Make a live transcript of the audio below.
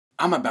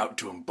I'm about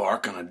to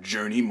embark on a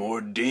journey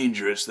more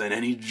dangerous than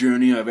any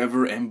journey I've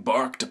ever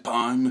embarked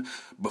upon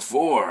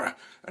before.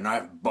 And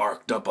I've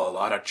barked up a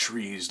lot of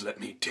trees, let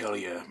me tell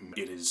you.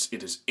 It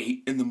is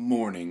 8 in the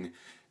morning,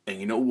 and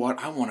you know what?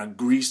 I want a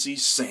greasy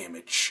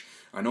sandwich.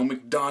 I know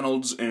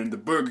McDonald's and the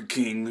Burger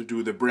King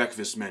do the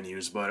breakfast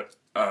menus, but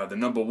the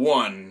number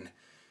one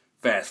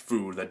fast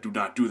food that do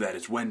not do that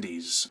is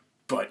Wendy's.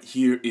 But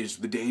here is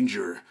the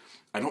danger.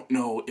 I don't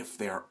know if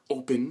they're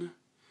open,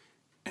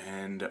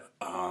 and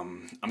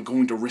I'm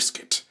going to risk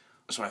it.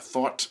 So I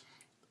thought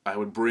I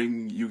would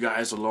bring you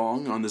guys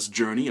along on this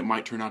journey. It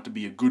might turn out to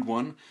be a good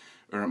one,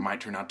 or it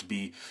might turn out to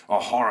be a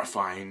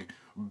horrifying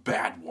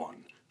bad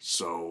one.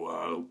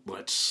 So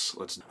let's.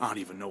 I don't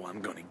even know what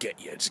I'm gonna get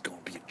yet. It's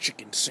gonna be a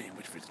chicken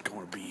sandwich. It's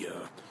gonna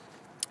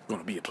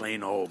be a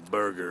plain old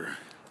burger.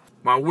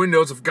 My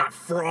windows have got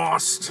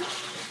frost.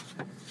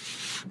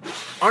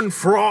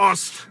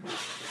 Unfrost.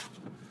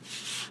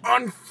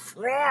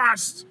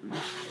 Unfrost.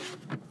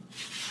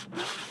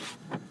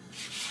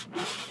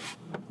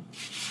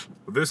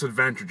 This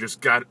adventure just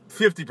got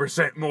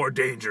 50% more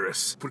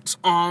dangerous. But it's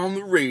on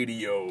the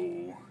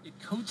radio. It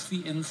coats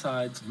the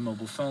insides of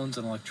mobile phones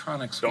and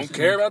electronics. Don't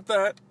care about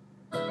that.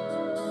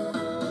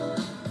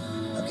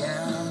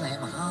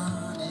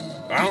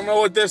 I don't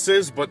know what this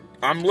is, but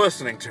I'm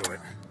listening to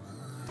it.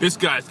 This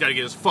guy's gotta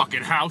get his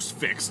fucking house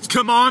fixed.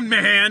 Come on,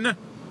 man!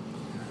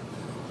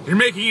 You're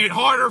making it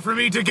harder for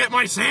me to get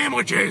my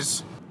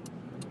sandwiches!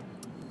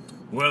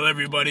 Well,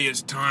 everybody,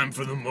 it's time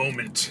for the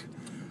moment.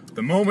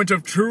 The moment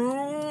of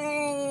truth!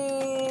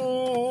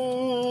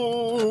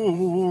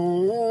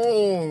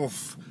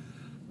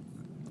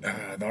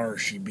 There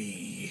she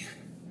be.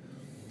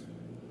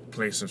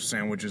 Place of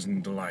sandwiches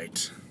and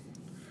delight.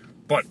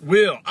 But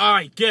will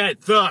I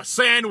get the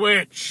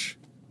sandwich?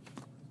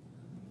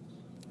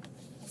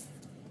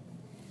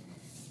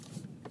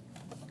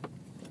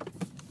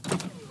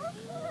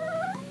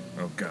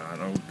 Oh God,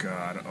 oh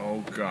God,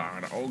 oh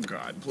God, oh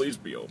God. Please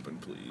be open,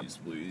 please,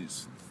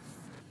 please.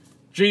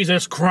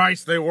 Jesus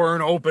Christ, they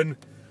weren't open.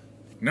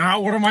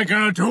 Now what am I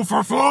gonna do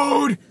for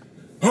food?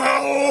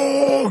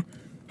 Oh!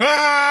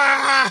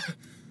 Ah!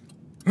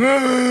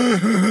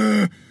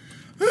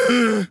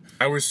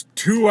 I was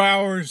 2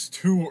 hours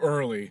too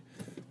early.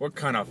 What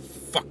kind of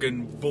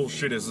fucking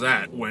bullshit is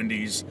that,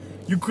 Wendy's?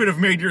 You could have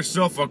made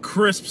yourself a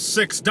crisp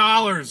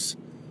 $6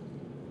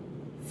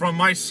 from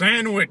my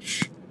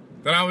sandwich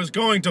that I was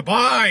going to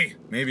buy.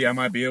 Maybe I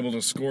might be able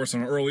to score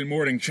some early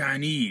morning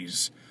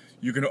Chinese.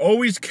 You can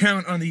always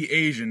count on the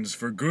Asians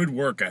for good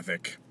work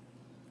ethic.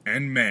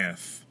 And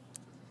math.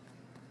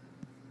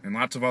 And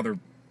lots of other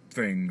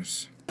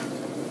things.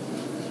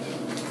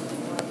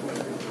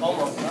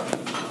 Almost done.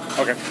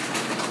 Okay.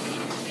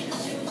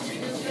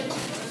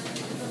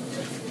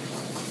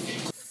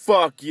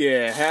 Fuck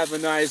yeah, have a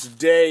nice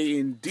day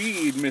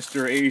indeed,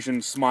 Mr.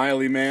 Asian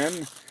Smiley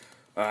Man.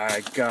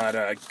 I got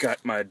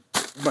my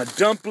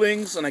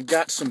dumplings, and I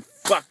got some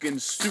fucking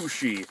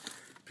sushi,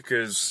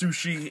 because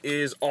sushi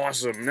is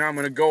awesome. Now I'm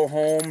gonna go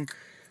home,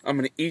 I'm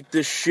gonna eat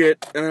this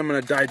shit, and I'm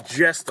gonna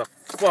digest the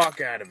fuck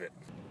out of it.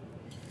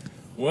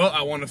 Well,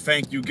 I want to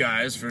thank you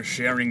guys for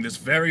sharing this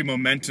very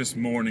momentous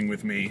morning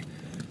with me.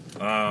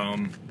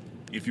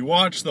 If you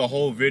watch the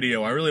whole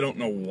video, I really don't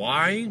know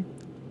why.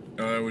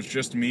 It was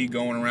just me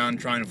going around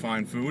trying to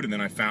find food, and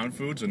then I found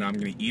food, so now I'm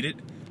gonna eat it.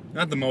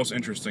 Not the most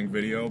interesting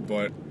video,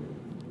 but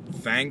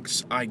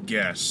thanks, I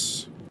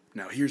guess.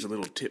 Now here's a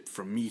little tip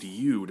from me to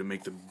you to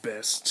make the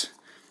best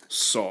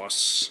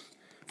sauce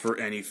for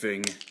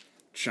anything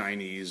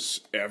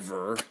Chinese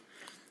ever.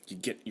 You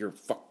get your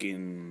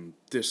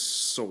this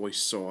soy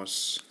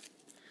sauce,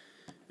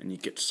 and you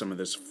get some of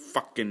this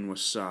fucking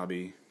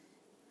wasabi,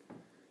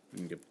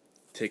 and you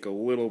take a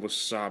little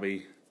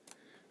wasabi,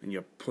 and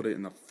you put it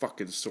in the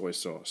fucking soy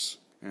sauce,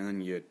 and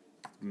then you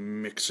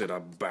mix it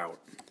about,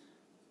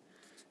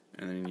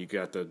 and then you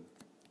got the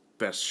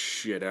best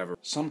shit ever.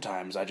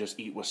 Sometimes I just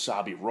eat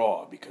wasabi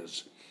raw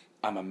because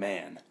I'm a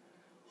man.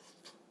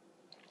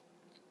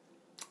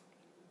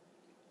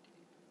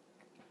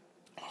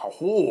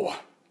 Oh,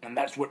 and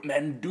that's what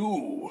men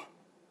do.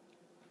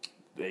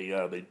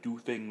 They do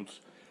things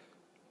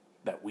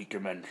that weaker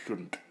men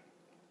shouldn't.